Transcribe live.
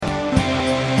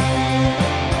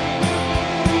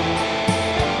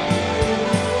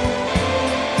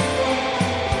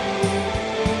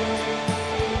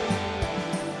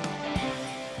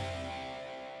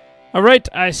All right,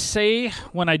 I say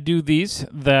when I do these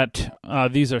that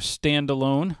these are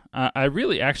standalone. I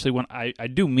really actually, when I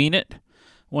do mean it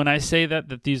when I say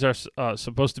that these are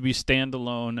supposed to be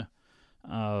standalone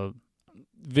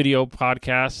video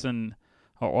podcasts and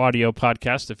or audio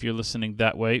podcasts if you're listening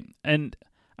that way. And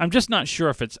I'm just not sure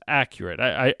if it's accurate.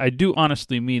 I do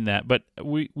honestly mean that, but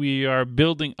we are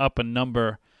building up a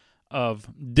number of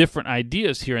different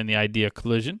ideas here in the Idea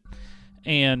Collision,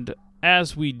 and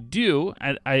as we do,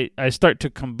 I start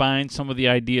to combine some of the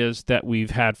ideas that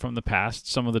we've had from the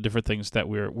past, some of the different things that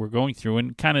we're going through,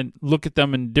 and kind of look at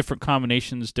them in different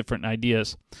combinations, different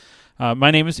ideas. My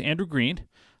name is Andrew Green.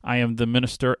 I am the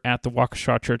minister at the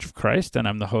Waukesha Church of Christ, and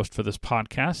I'm the host for this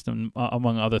podcast, and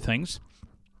among other things.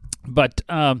 But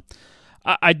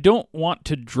I don't want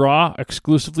to draw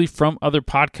exclusively from other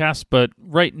podcasts, but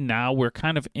right now we're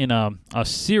kind of in a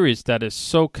series that is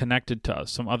so connected to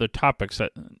some other topics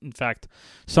that, in fact,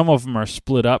 some of them are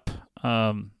split up.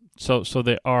 So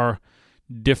they are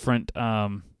different,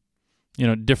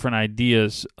 different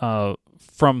ideas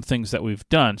from things that we've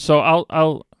done. So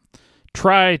I'll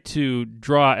try to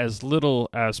draw as little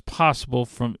as possible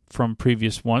from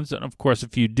previous ones, and of course,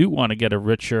 if you do want to get a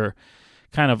richer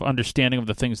kind of understanding of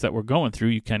the things that we're going through,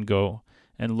 you can go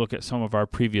and look at some of our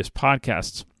previous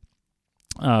podcasts.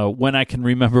 When I can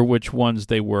remember which ones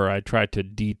they were, I try to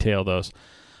detail those.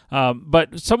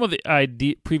 But some of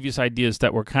the previous ideas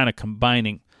that we're kind of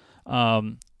combining,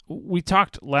 we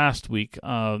talked last week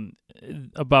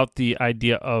about the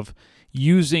idea of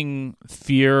using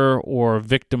fear or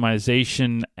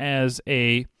victimization as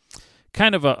a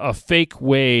kind of a fake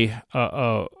way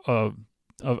of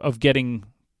getting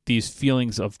these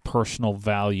feelings of personal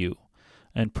value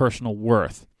and personal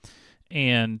worth.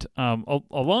 And a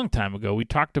long time ago, we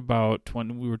talked about,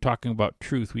 when we were talking about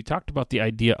truth, we talked about the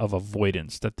idea of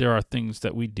avoidance, that there are things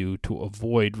that we do to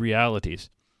avoid realities.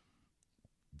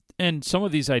 And some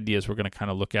of these ideas we're going to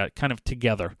kind of look at kind of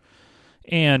together.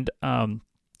 And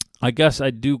I guess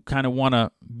I do kind of want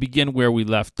to begin where we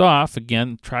left off.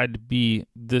 Again, try to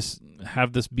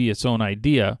have this be its own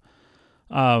idea.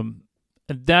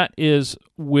 That is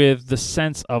with the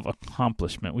sense of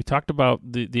accomplishment. We talked about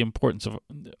the importance of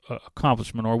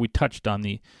accomplishment, or we touched on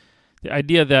the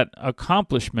idea that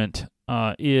accomplishment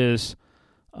is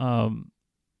one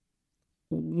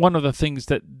of the things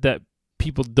that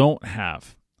people don't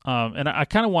have. And I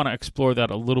kind of want to explore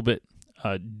that a little bit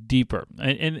deeper.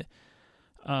 And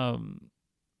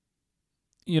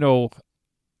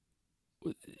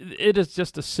it is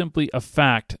just simply a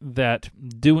fact that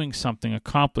doing something,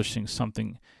 accomplishing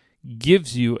something,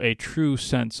 gives you a true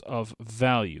sense of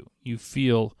value. You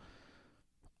feel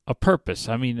a purpose.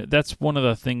 I mean, that's one of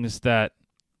the things that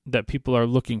people are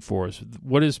looking for is,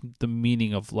 what is the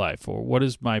meaning of life, or what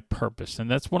is my purpose? And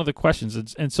that's one of the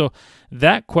questions. And so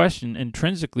that question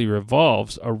intrinsically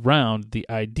revolves around the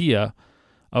idea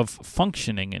of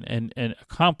functioning and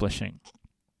accomplishing.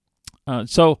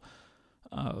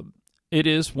 It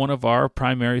is one of our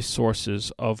primary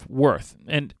sources of worth.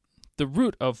 And the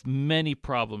root of many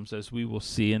problems, as we will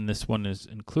see, and this one is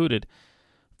included,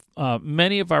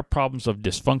 many of our problems of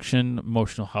dysfunction,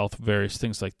 emotional health, various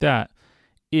things like that,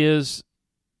 is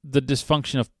the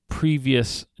dysfunction of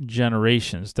previous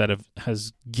generations that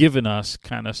has given us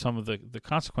kind of some of the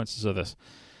consequences of this.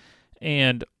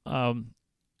 And,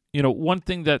 one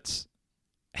thing that's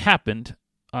happened,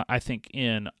 I think,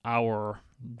 in our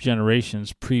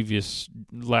generations,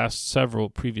 last several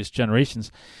previous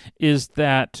generations, is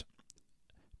that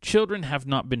children have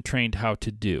not been trained how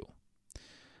to do.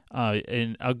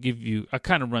 And I'll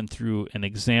kind of run through an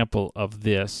example of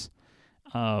this.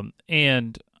 Now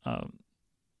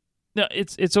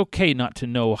it's okay not to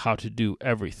know how to do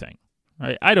everything,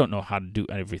 right? I don't know how to do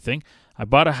everything. I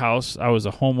bought a house. I was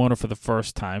a homeowner for the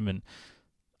first time, and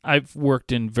I've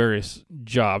worked in various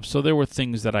jobs, so there were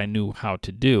things that I knew how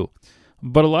to do.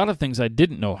 But a lot of things I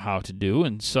didn't know how to do,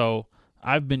 and so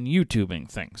I've been YouTubing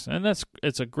things, and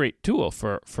it's a great tool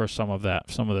for some of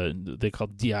that. Some of they call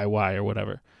DIY or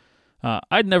whatever.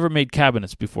 I'd never made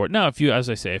cabinets before. Now, if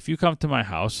you come to my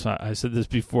house, I said this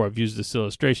before, I've used this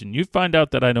illustration, you find out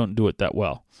that I don't do it that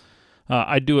well.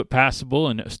 I do it passable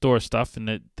and store stuff,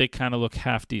 and they kind of look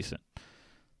half decent,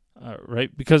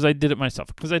 right? Because I did it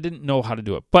myself, because I didn't know how to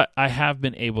do it. But I have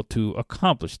been able to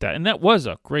accomplish that, and that was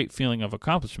a great feeling of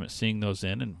accomplishment, seeing those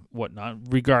in and whatnot,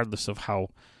 regardless of how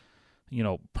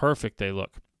perfect they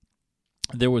look.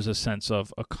 There was a sense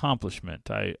of accomplishment.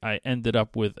 I ended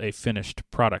up with a finished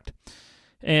product.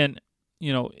 And,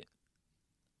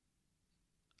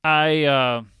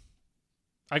 I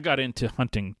got into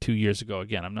hunting 2 years ago.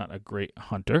 Again, I'm not a great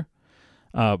hunter,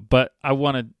 but I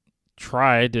want to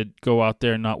try to go out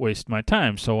there and not waste my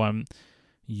time. So I'm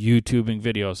YouTubing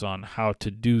videos on how to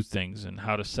do things and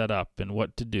how to set up and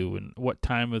what to do and what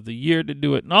time of the year to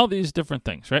do it and all these different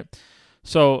things, right?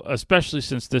 So especially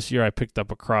since this year I picked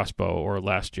up a crossbow, or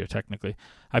last year technically,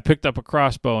 I picked up a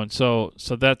crossbow, and so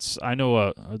that's, I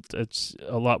know it's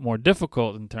a lot more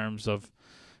difficult in terms of,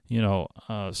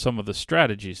 some of the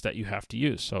strategies that you have to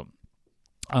use. So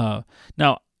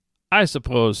now, I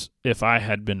suppose if I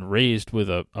had been raised with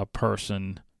a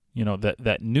person,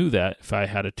 that knew that, if I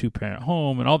had a 2-parent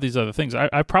home and all these other things,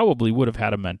 I probably would have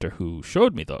had a mentor who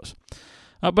showed me those.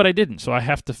 But I didn't, so I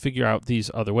have to figure out these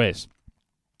other ways.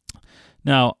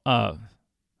 Now,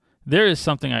 there is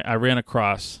something I ran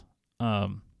across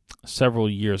several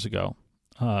years ago,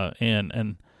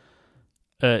 and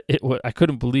I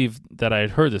couldn't believe that I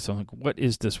had heard this. I'm like, what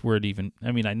is this word even?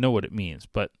 I mean, I know what it means,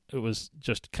 but it was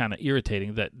just kind of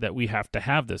irritating that we have to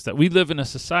have this, that we live in a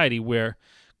society where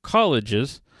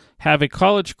colleges have a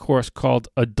college course called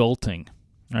adulting,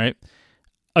 right?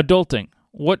 Adulting.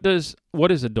 What is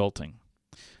adulting?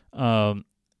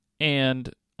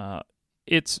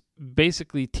 It's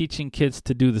basically teaching kids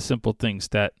to do the simple things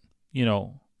that,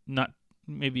 not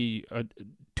maybe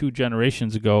 2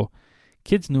 generations ago,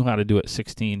 kids knew how to do at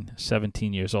 16,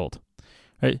 17 years old,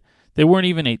 right? They weren't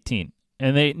even 18,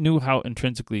 and they knew how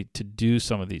intrinsically to do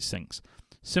some of these things.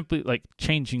 Simply like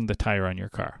changing the tire on your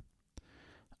car,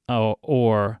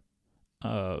 or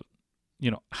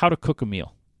how to cook a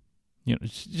meal.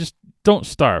 Just don't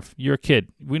starve. You're a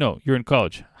kid. We know you're in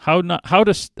college. How not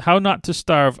to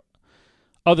starve,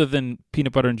 other than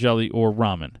peanut butter and jelly or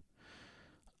ramen.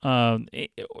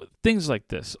 Things like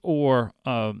this, or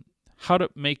how to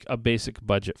make a basic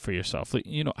budget for yourself.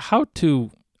 How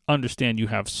to understand you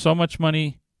have so much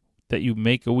money that you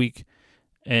make a week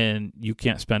and you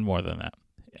can't spend more than that,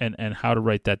 and how to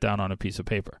write that down on a piece of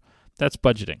paper. That's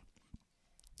budgeting.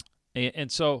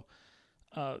 And so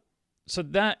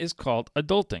that is called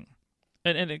adulting.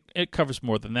 And it covers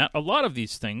more than that. A lot of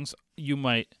these things you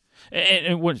might,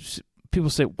 and when people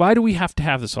say, why do we have to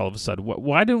have this all of a sudden?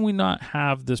 Why didn't we not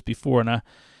have this before?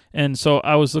 And so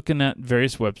I was looking at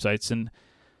various websites and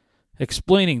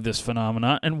explaining this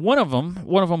phenomena, and one of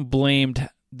them blamed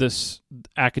this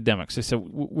academics. They said,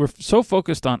 we're so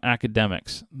focused on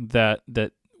academics that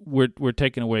we're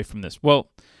taken away from this.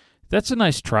 Well, that's a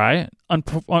nice try.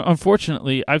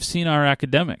 Unfortunately, I've seen our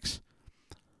academics.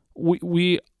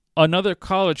 Another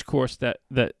college course that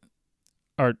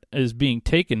is being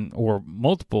taken, or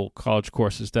multiple college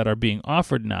courses that are being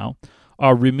offered now,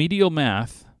 are remedial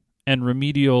math and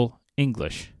remedial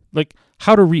English. Like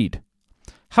how to read,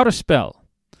 how to spell,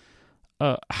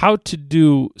 how to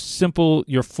do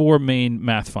your 4 main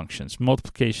math functions: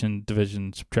 multiplication,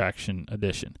 division, subtraction,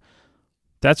 addition.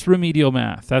 That's remedial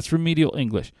math. That's remedial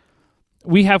English.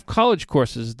 We have college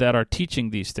courses that are teaching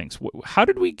these things. How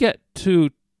did we get to,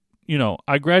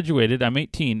 I graduated, I'm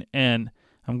 18, and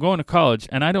I'm going to college,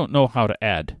 and I don't know how to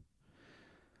add.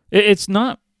 It's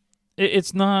not,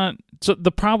 so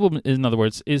the problem, in other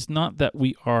words, is not that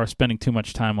we are spending too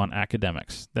much time on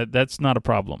academics. That's not a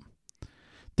problem.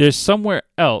 There's somewhere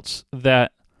else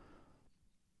that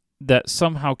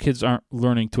somehow kids aren't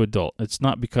learning to adult. It's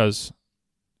not because,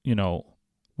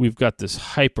 we've got this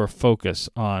hyper focus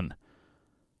on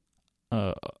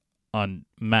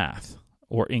math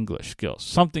or English skills.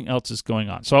 Something else is going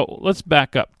on. So let's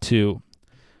back up to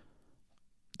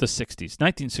the 60s,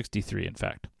 1963, in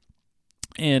fact.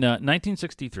 In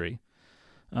 1963,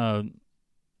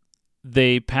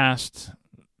 they passed,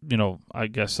 I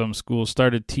guess some schools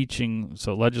started teaching,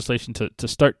 so legislation to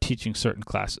start teaching certain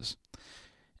classes.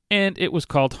 And it was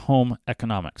called home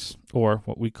economics, or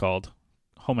what we called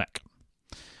home ec.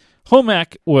 Home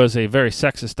ec was a very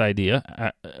sexist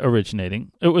idea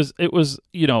originating. It was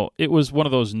one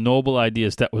of those noble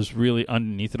ideas that was really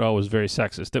underneath it all was very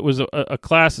sexist. It was a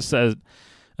class that said,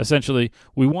 essentially,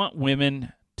 we want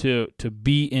women to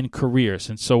be in careers.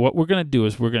 And so what we're going to do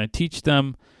is we're going to teach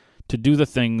them to do the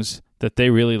things that they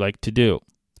really like to do.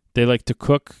 They like to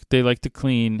cook. They like to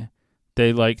clean.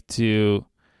 They like to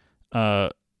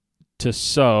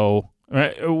sew.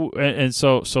 Right? And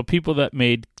so people that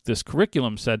made this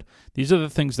curriculum said, these are the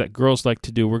things that girls like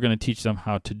to do. We're going to teach them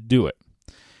how to do it.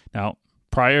 Now,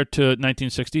 prior to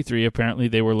 1963, apparently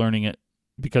they were learning it,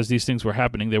 because these things were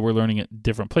happening, they were learning it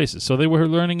different places. So they were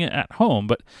learning it at home.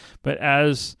 But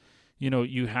as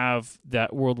you have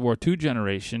that World War II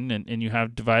generation, and you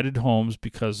have divided homes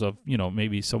because of,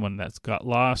 maybe someone that's got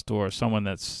lost, or someone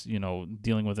that's,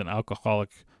 dealing with an alcoholic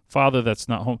father that's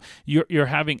not home. You're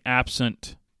having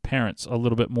absent parents a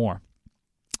little bit more,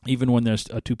 even when there's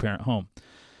a 2-parent home.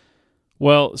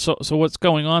 Well, so what's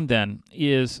going on then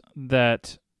is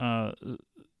that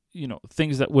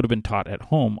things that would have been taught at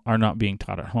home are not being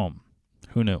taught at home.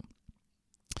 Who knew?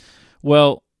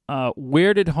 Well,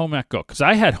 where did home ec go? Because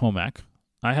I had home ec.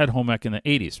 I had home ec in the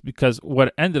 80s, because what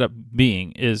it ended up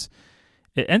being is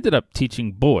it ended up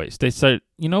teaching boys. They said,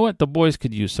 you know what, the boys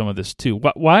could use some of this too.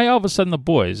 Why all of a sudden the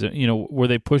boys? Were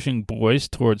they pushing boys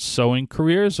towards sewing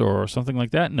careers or something like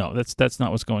that? No, that's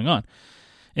not what's going on.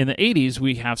 In the 80s,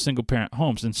 we have single-parent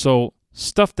homes, and so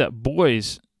stuff that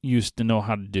boys used to know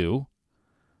how to do,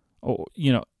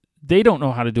 they don't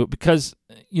know how to do it because,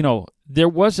 there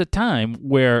was a time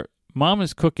where mom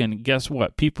is cooking, guess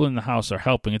what? People in the house are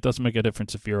helping. It doesn't make a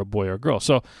difference if you're a boy or a girl.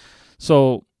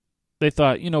 So they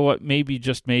thought, you know what,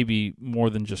 maybe more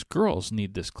than just girls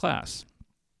need this class.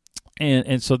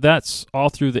 And so that's all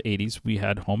through the 80s we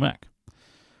had home ec.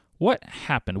 What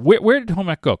happened? Where did home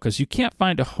ec go? Because you can't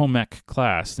find a home ec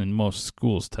class in most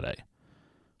schools today.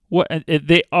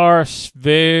 They are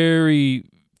very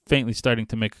faintly starting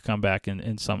to make a comeback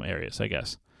in some areas, I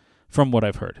guess, from what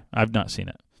I've heard. I've not seen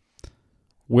it.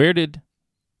 Where did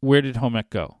home ec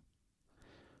go?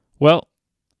 Well,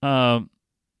 in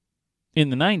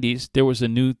the 90s, there was a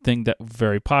new thing that was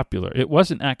very popular. It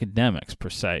wasn't academics per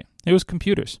se. It was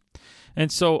computers. And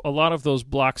so a lot of those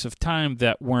blocks of time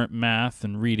that weren't math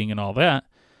and reading and all that,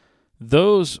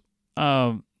 those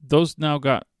now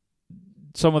got,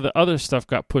 some of the other stuff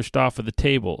got pushed off of the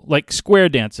table, like square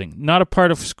dancing, not a part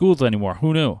of schools anymore.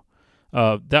 Who knew?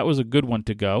 That was a good one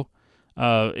to go.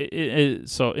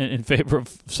 So in favor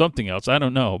of something else, I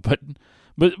don't know. But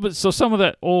so some of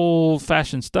that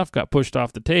old-fashioned stuff got pushed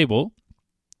off the table,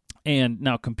 and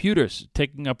now computers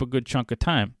taking up a good chunk of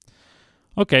time.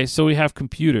 Okay, so we have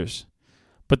computers.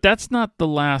 But that's not the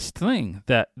last thing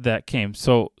that came.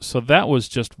 So that was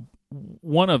just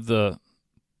one of the,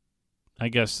 I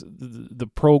guess, the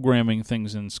programming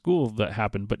things in school that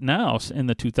happened. But now, in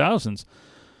the 2000s,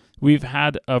 we've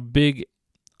had a big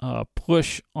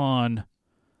push on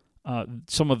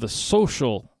some of the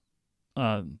social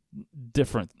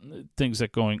different things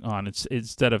that going on. It's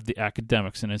instead of the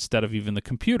academics and instead of even the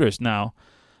computers now.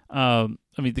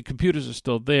 The computers are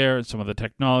still there, and some of the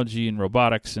technology and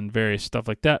robotics and various stuff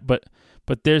like that. But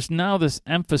there's now this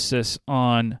emphasis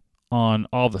on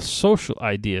all the social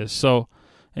ideas. So,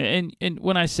 and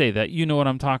when I say that, you know what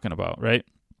I'm talking about, right?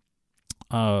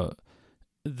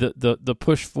 The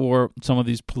push for some of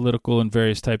these political and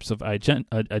various types of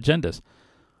agendas,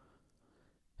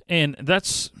 and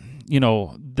that's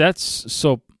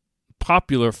so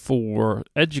popular for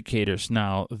educators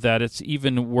now that it's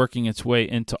even working its way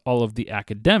into all of the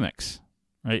academics,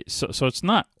 right? So it's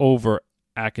not over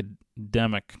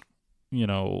academic,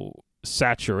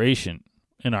 saturation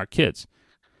in our kids,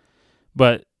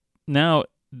 but now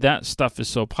that stuff is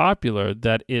so popular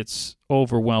that it's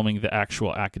overwhelming the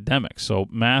actual academics. So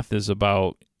math is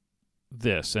about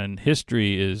this, and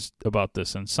history is about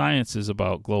this, and science is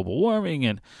about global warming,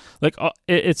 and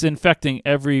it's infecting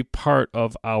every part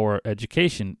of our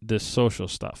education, this social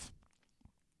stuff.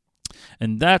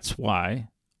 And that's why,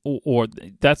 or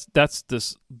that's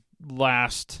this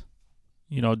last,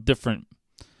 different,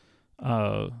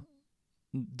 the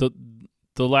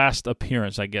last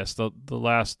appearance, I guess, the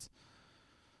last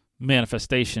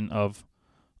manifestation of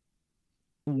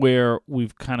where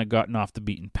we've kind of gotten off the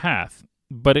beaten path.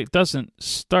 But it doesn't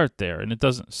start there, and it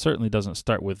certainly doesn't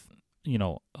start with,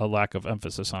 a lack of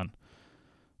emphasis on,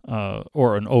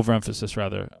 or an overemphasis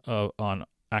rather, on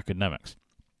academics.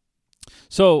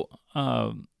 So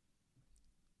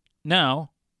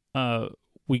now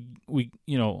we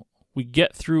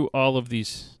get through all of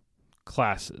these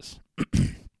classes.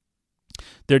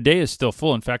 Their day is still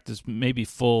full. In fact, it's maybe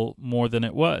full more than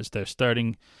it was. They're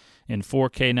starting in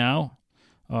 4K now.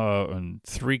 And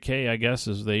 3K, I guess,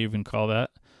 as they even call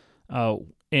that.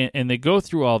 And they go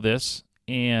through all this,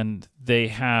 and they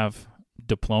have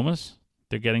diplomas.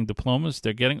 They're getting diplomas.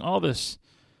 They're getting all this.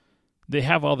 They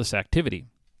have all this activity.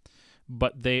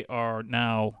 But they are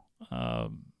now,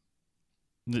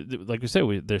 like we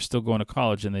said, they're still going to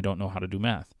college, and they don't know how to do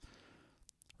math.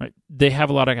 Right? They have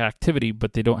a lot of activity,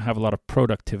 but they don't have a lot of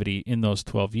productivity in those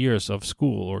 12 years of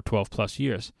school, or 12-plus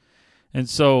years. And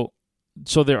so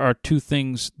there are two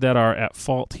things that are at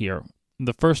fault here.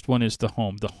 The first one is the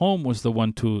home. The home was the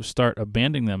one to start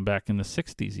abandoning them back in the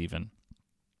 60s even.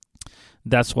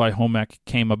 That's why home ec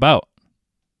came about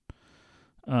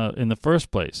in the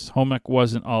first place. Home ec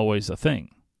wasn't always a thing.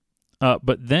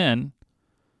 But then,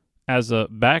 as a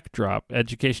backdrop,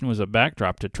 education was a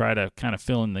backdrop to try to kind of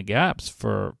fill in the gaps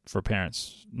for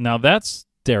parents. Now that's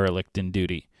derelict in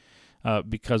duty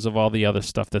because of all the other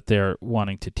stuff that they're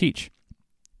wanting to teach.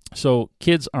 So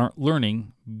kids aren't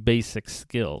learning basic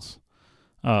skills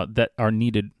that are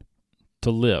needed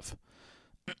to live.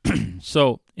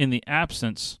 So in the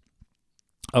absence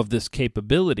of this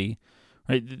capability,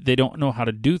 right, they don't know how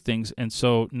to do things, and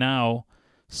so now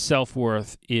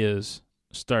self-worth is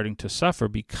starting to suffer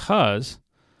because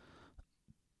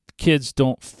kids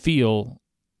don't feel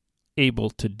able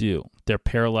to do. They're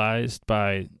paralyzed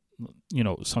by,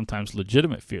 sometimes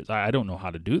legitimate fears. I don't know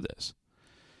how to do this.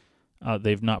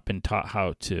 They've not been taught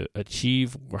how to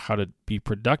achieve or how to be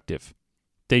productive.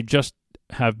 They just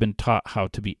have been taught how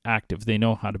to be active. They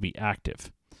know how to be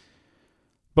active.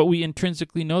 But we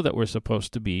intrinsically know that we're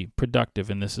supposed to be productive,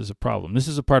 and this is a problem. This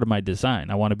is a part of my design.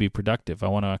 I want to be productive. I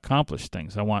want to accomplish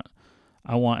things. I want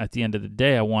at the end of the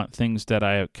day, I want things that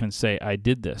I can say, I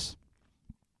did this.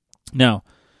 Now,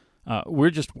 we're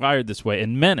just wired this way,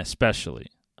 and men especially.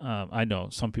 I know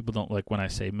some people don't like when I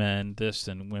say men this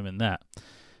and women that.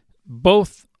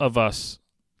 Both of us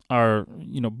are,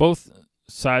 both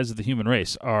sides of the human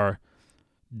race are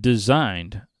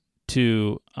designed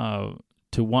to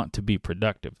want to be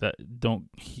productive. That don't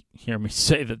hear me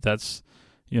say that that's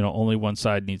only one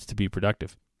side needs to be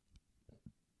productive.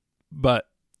 But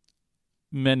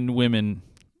men and women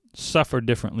suffer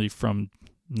differently from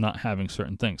not having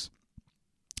certain things.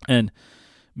 And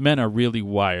men are really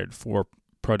wired for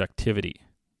productivity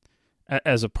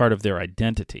as a part of their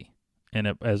identity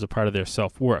and as a part of their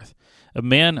self-worth. A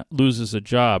man loses a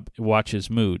job, watch his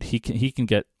mood. He can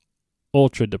get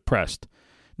ultra depressed.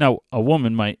 Now, a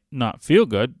woman might not feel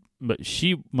good, but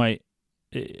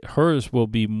hers will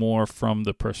be more from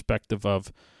the perspective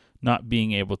of not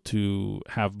being able to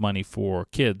have money for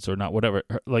kids or not, whatever.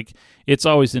 Like, it's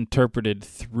always interpreted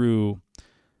through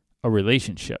a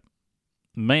relationship.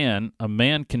 A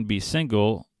man can be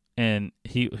single and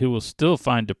he will still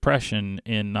find depression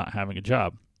in not having a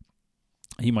job.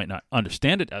 He might not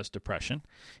understand it as depression.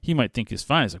 He might think he's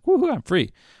fine. He's like, woohoo, I'm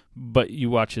free. But you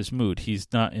watch his mood. He's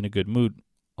not in a good mood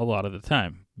a lot of the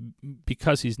time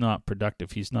because he's not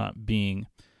productive. He's not being,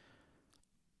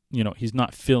 he's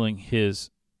not filling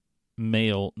his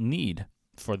male need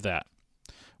for that.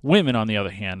 Women, on the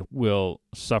other hand, will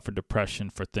suffer depression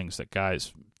for things that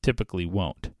guys typically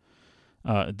won't.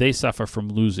 They suffer from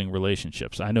losing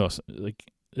relationships. I know,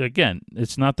 again,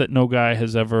 it's not that no guy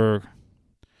has ever,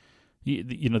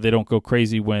 they don't go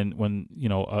crazy when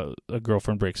a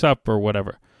girlfriend breaks up or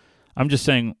whatever. I'm just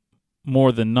saying,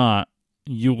 more than not,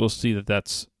 you will see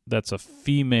that's a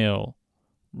female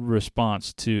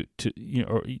response to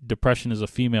or depression is a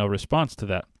female response to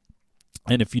that.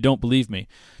 And if you don't believe me,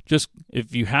 just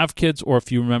if you have kids or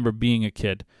if you remember being a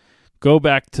kid, go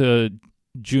back to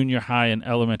junior high and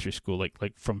elementary school,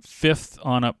 like from 5th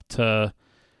on up to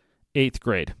 8th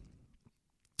grade.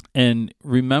 And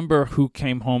remember who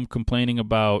came home complaining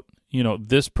about,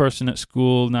 this person at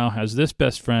school now has this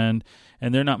best friend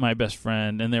and they're not my best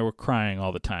friend, and they were crying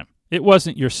all the time. It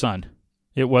wasn't your son.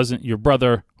 It wasn't your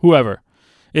brother, whoever.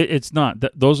 It's not.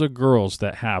 Those are girls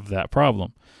that have that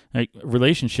problem. Like,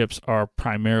 relationships are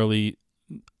primarily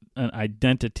an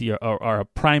identity or are a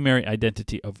primary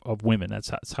identity of women.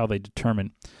 That's how they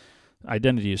determine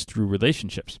identity is through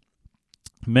relationships.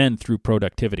 Men through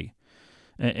productivity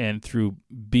and through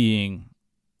being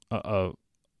a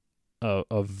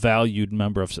valued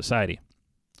member of society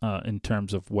in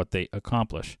terms of what they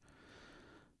accomplish.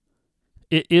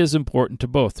 It is important to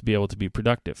both to be able to be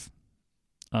productive.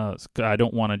 I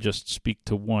don't want to just speak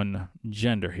to one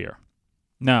gender here.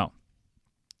 Now,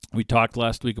 we talked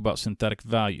last week about synthetic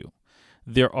value.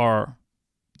 There are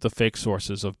the fake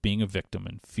sources of being a victim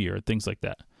and fear, things like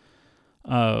that.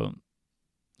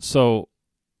 So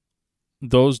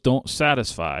those don't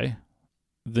satisfy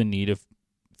the need of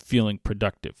feeling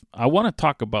productive. I want to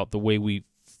talk about the way we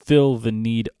fill the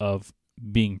need of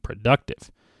being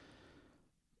productive.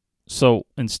 So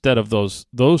instead of those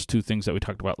two things that we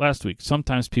talked about last week,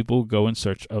 sometimes people go in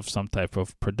search of some type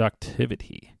of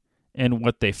productivity. And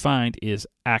what they find is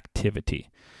activity.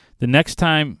 The next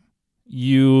time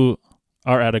you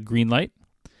are at a green light,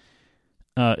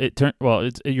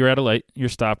 you're at a light, you're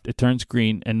stopped, it turns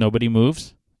green, and nobody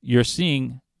moves. You're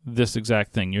seeing this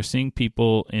exact thing. You're seeing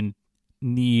people in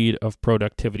need of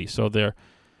productivity. So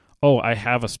I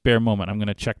have a spare moment. I'm going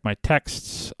to check my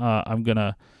texts. I'm going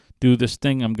to do this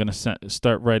thing. I'm going to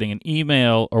start writing an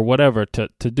email or whatever to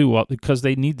do, because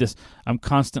they need this. I'm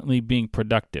constantly being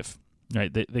productive.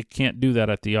 Right? They can't do that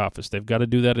at the office. They've got to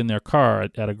do that in their car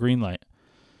at a green light.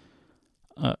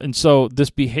 And so this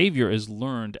behavior is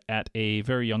learned at a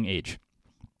very young age.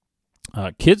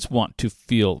 Kids want to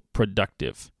feel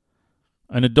productive,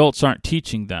 and adults aren't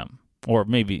teaching them, or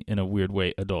maybe in a weird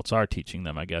way, adults are teaching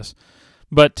them, I guess.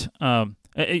 But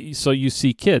So you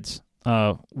see kids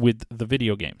with the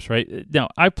video games, right? Now,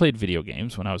 I played video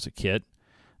games when I was a kid.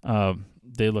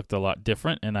 They looked a lot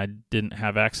different, and I didn't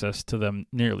have access to them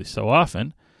nearly so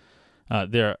often.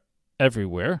 They're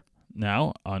everywhere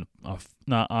now on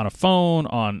a phone,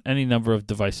 on any number of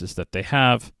devices that they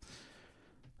have,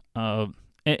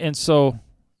 and so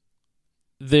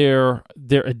they're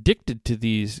addicted to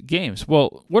these games.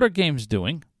 Well, what are games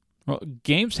doing? Well,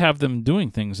 games have them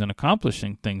doing things and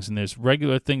accomplishing things, and there's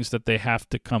regular things that they have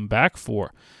to come back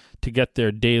for to get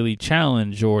their daily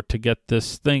challenge or to get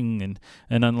this thing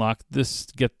and unlock this,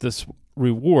 get this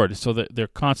reward, so that they're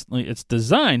constantly, it's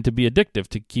designed to be addictive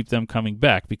to keep them coming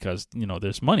back because,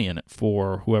 there's money in it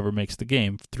for whoever makes the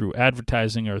game through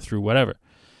advertising or through whatever.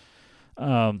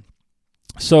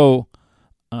 So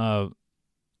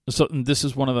this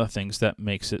is one of the things that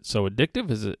makes it so addictive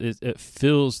is it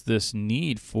fills this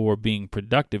need for being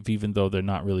productive, even though they're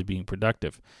not really being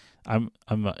productive. And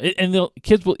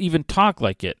kids will even talk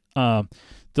like it.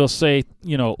 They'll say,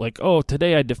 like, "Oh,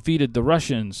 today I defeated the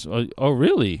Russians." Oh,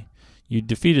 really? You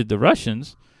defeated the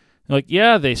Russians? Like,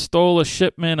 yeah, they stole a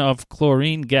shipment of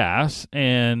chlorine gas,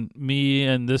 and me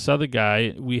and this other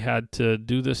guy, we had to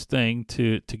do this thing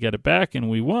to get it back, and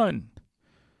we won.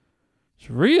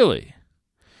 Really?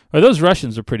 Well, those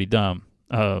Russians are pretty dumb.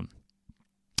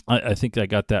 I think I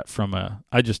got that from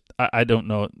I don't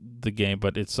know the game,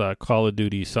 but it's Call of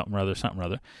Duty something or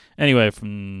other. Anyway,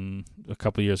 from a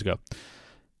couple of years ago.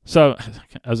 So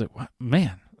I was like,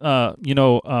 man,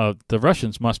 the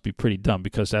Russians must be pretty dumb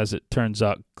because, as it turns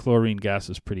out, chlorine gas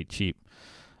is pretty cheap.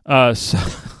 So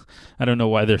I don't know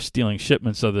why they're stealing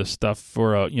shipments of this stuff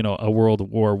for a World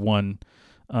War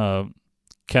I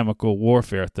chemical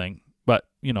warfare thing. But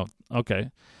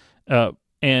okay.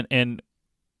 And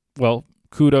well,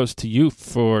 kudos to you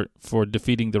for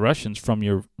defeating the Russians from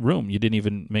your room. You didn't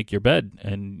even make your bed,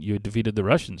 and you defeated the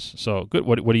Russians. So good.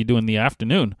 What do you do in the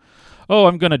afternoon? Oh,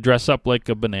 I'm going to dress up like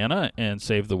a banana and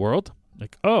save the world.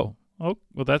 Like, oh, well,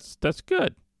 that's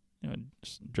good.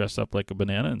 Just dress up like a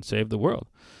banana and save the world.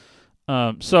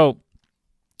 So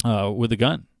with a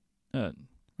gun,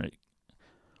 right?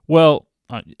 Well,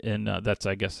 and that's,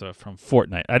 I guess, from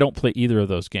Fortnite. I don't play either of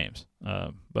those games,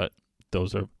 but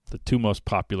those are the two most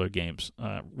popular games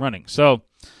running. So,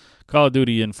 Call of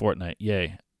Duty and Fortnite,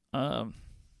 yay. But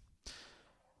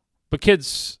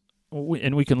kids,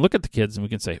 and we can look at the kids and we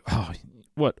can say, oh,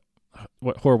 what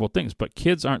horrible things. But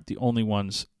kids aren't the only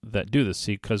ones that do this.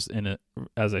 See, because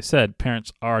as I said,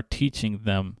 parents are teaching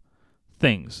them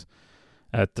things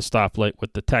at the stoplight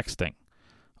with the texting,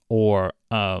 or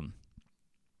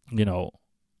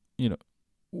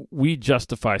we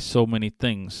justify so many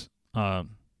things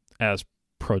as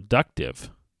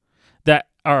productive that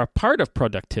are a part of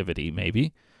productivity,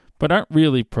 maybe, but aren't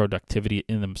really productivity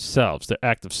in themselves. They're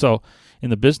active. So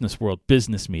in the business world,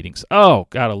 business meetings. Oh,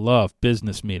 gotta love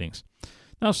business meetings.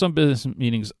 Now, some business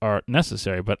meetings are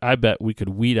necessary, but I bet we could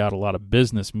weed out a lot of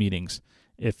business meetings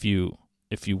if you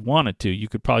wanted to. You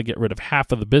could probably get rid of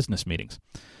half of the business meetings.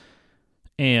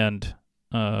 And,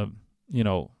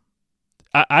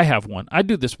 I have one. I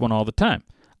do this one all the time.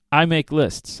 I make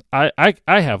lists. I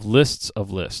have lists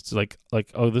of lists. Like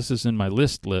oh, this is in my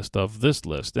list of this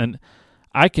list. And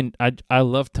I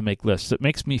love to make lists. It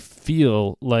makes me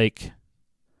feel like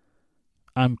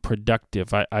I'm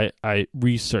productive. I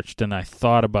researched and I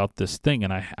thought about this thing,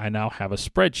 and I now have a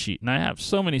spreadsheet. And I have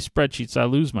so many spreadsheets, I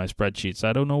lose my spreadsheets.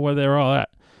 I don't know where they're all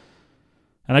at.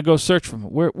 And I go search for them.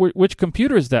 Which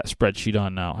computer is that spreadsheet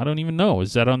on now? I don't even know.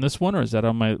 Is that on this one, or is that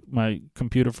on my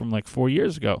computer from like 4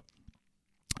 years ago?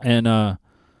 And I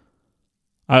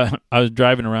was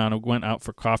driving around. I went out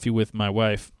for coffee with my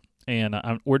wife, and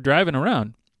we're driving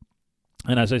around.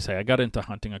 And as I say, I got into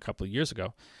hunting a couple of years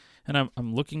ago, and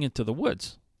I'm looking into the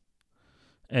woods.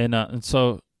 And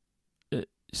so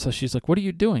she's like, "What are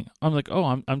you doing?" I'm like,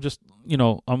 "Oh, I'm just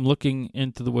I'm looking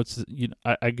into the woods."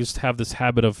 I just have this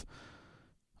habit of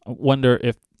wonder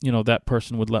if that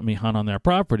person would let me hunt on their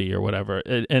property or whatever.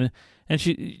 And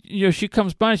she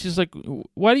comes by and she's like,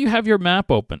 "Why do you have your map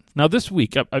open?" Now this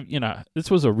week, this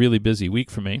was a really busy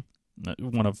week for me,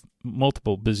 one of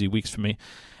multiple busy weeks for me.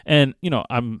 And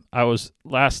I was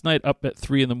last night up at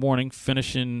 3 a.m.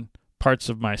 finishing parts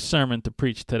of my sermon to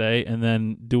preach today, and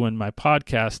then doing my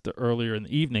podcast earlier in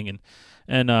the evening,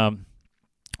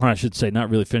 or I should say, not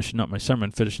really finishing up my sermon,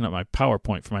 finishing up my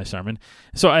PowerPoint for my sermon.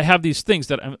 So I have these things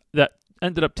that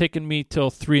ended up taking me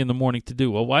till 3 a.m. to do.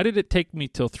 Well, why did it take me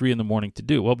till 3 a.m. to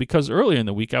do? Well, because earlier in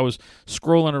the week I was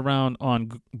scrolling around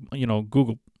on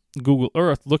Google Google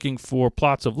Earth looking for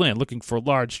plots of land, looking for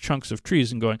large chunks of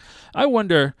trees, and going, I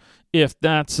wonder if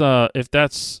that's a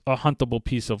huntable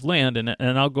piece of land, and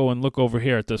I'll go and look over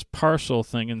here at this parcel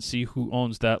thing and see who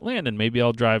owns that land, and maybe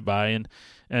I'll drive by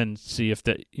and see if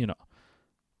that,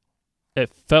 it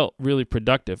felt really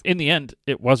productive. In the end,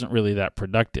 it wasn't really that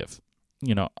productive.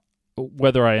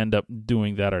 Whether I end up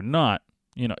doing that or not,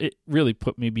 it really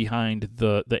put me behind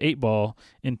the eight ball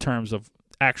in terms of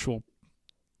actual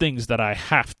things that I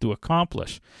have to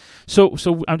accomplish. So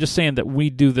I'm just saying that we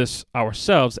do this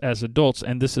ourselves as adults,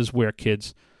 and this is where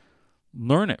kids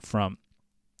learn it from.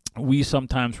 We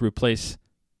sometimes replace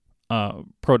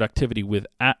productivity with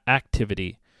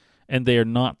activity, and they are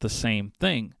not the same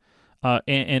thing.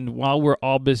 And while we're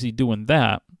all busy doing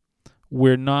that,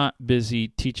 we're not busy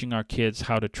teaching our kids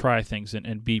how to try things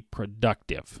and be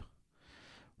productive.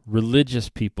 Religious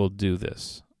people do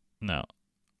this. Now,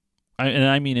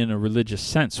 I mean in a religious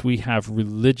sense, we have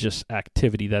religious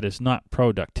activity that is not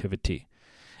productivity.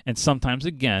 And sometimes,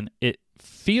 again, it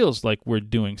feels like we're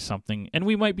doing something, and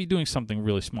we might be doing something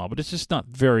really small, but it's just not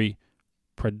very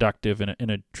productive in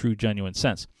a true, genuine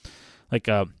sense. Like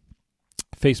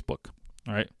Facebook,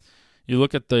 all right? You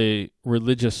look at the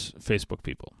religious Facebook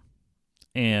people,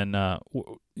 and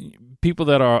people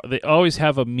that they always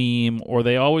have a meme, or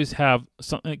they always have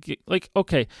something like,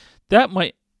 okay, that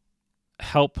might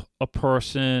help a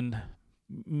person,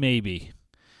 maybe.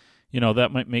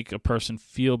 That might make a person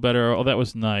feel better. Oh, that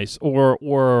was nice.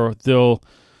 Or they'll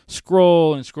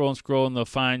scroll and scroll and scroll, and they'll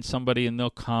find somebody and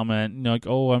they'll comment, like,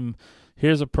 oh,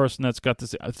 here's a person that's got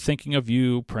this, thinking of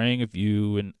you, praying of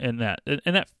you, and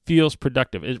that feels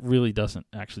productive. It really doesn't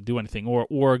actually do anything.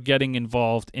 Or getting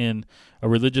involved in a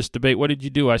religious debate. What did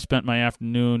you do? I spent my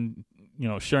afternoon,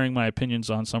 sharing my opinions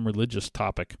on some religious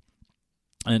topic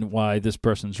and why this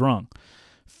person's wrong.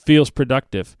 Feels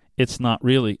productive. It's not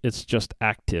really. It's just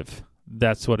active.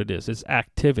 That's what it is. It's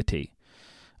activity.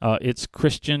 It's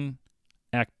Christian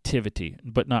activity,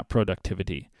 but not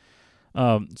productivity.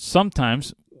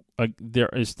 Sometimes there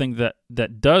is things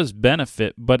that does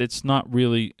benefit, but it's not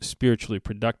really spiritually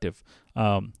productive.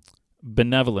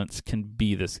 Benevolence can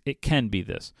be this. It can be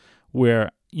this,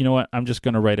 where, you know what, I'm just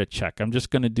going to write a check. I'm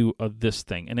just going to do this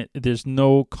thing, and there's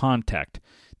no contact.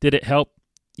 Did it help?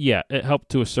 Yeah, it helped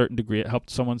to a certain degree. It helped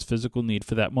someone's physical need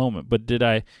for that moment. But did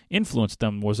I influence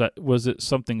them? Was it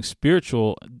something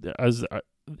spiritual?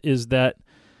 Is that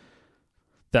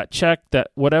check, that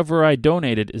whatever I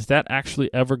donated, is that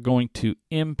actually ever going to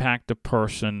impact a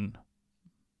person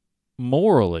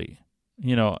morally?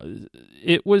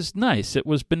 It was nice. It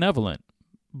was benevolent.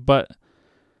 But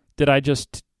did I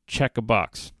just check a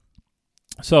box?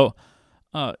 So,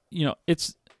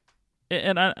 it's...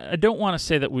 And I don't want to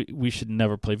say that we should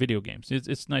never play video games.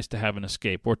 It's nice to have an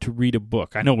escape or to read a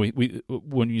book. I know we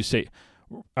when you say,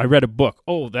 I read a book,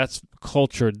 oh, that's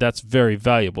cultured, that's very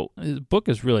valuable. A book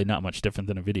is really not much different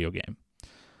than a video game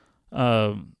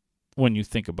when you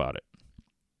think about it.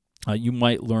 You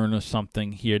might learn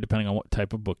something here depending on what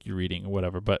type of book you're reading or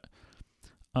whatever. But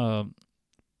I'll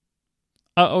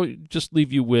just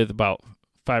leave you with about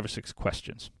 5 or 6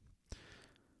 questions.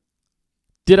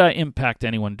 Did I impact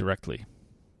anyone directly?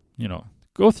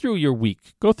 Go through your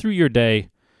week, go through your day,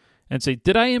 and say,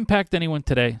 did I impact anyone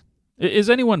today? Is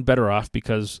anyone better off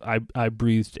because I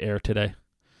breathed air today?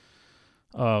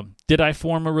 Did I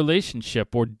form a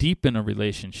relationship or deepen a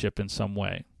relationship in some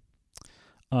way?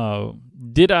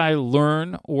 Did I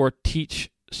learn or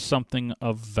teach something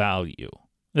of value?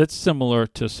 That's similar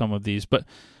to some of these, but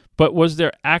was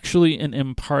there actually an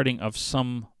imparting of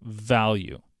some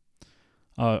value?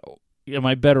 Am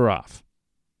I better off?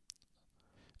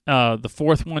 The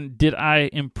fourth one, did I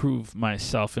improve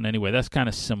myself in any way? That's kind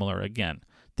of similar again.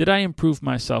 Did I improve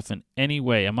myself in any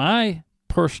way? Am I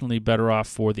personally better off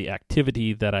for the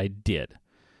activity that I did?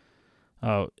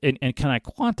 And can I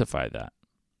quantify that?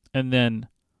 And then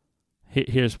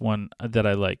here's one that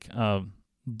I like.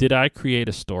 Did I create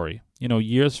a story?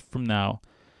 Years from now,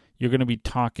 you're going to be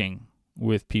talking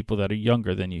with people that are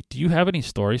younger than you. Do you have any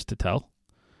stories to tell?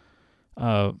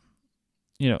 The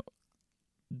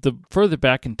further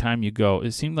back in time you go,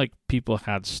 it seemed like people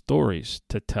had stories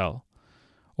to tell.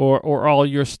 Or all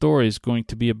your stories going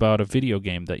to be about a video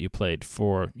game that you played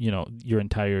for, your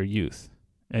entire youth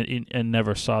and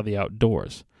never saw the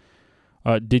outdoors.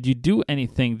 Did you do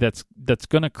anything that's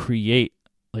going to create,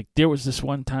 like there was this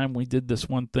one time we did this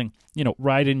one thing,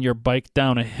 riding your bike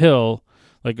down a hill,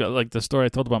 like the story I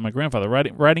told about my grandfather,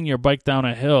 riding your bike down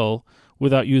a hill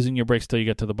without using your brakes till you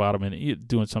get to the bottom and you're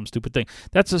doing some stupid thing.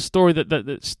 That's a story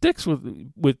that sticks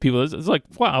with people. It's like,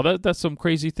 wow, that's some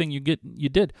crazy thing you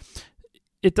did.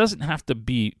 It doesn't have to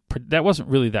be, that wasn't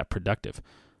really that productive.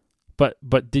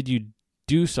 but did you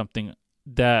do something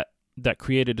that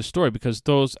created a story? Because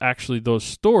those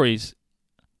stories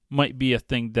might be a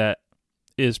thing that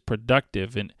is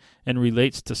productive and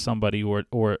relates to somebody, or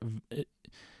it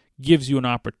gives you an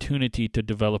opportunity to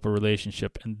develop a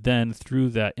relationship and then through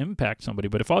that impact somebody.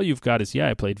 But if all you've got is,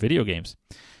 I played video games,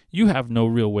 you have no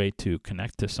real way to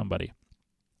connect to somebody.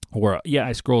 Or,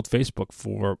 I scrolled Facebook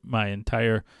for my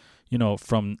entire,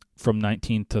 from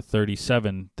 19 to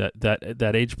 37,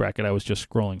 that age bracket, I was just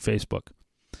scrolling Facebook.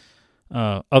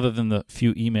 Other than the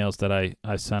few emails that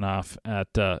I sent off at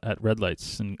red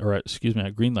lights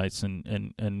at green lights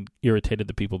and irritated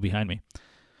the people behind me.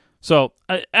 So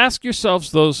ask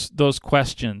yourselves those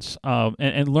questions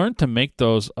and learn to make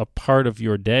those a part of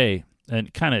your day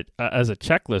and kind of as a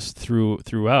checklist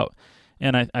throughout.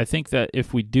 And I think that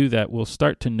if we do that, we'll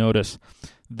start to notice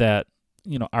that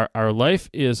our life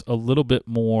is a little bit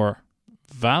more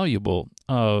valuable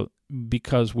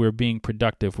because we're being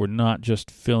productive. We're not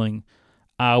just filling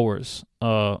hours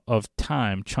of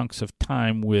time, chunks of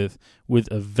time with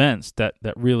events that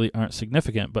really aren't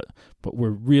significant, but we're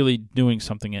really doing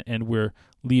something and we're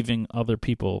leaving other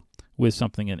people with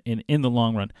something. And in the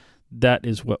long run, that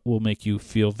is what will make you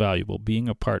feel valuable, being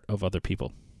a part of other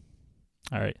people.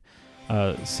 All right.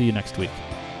 See you next week.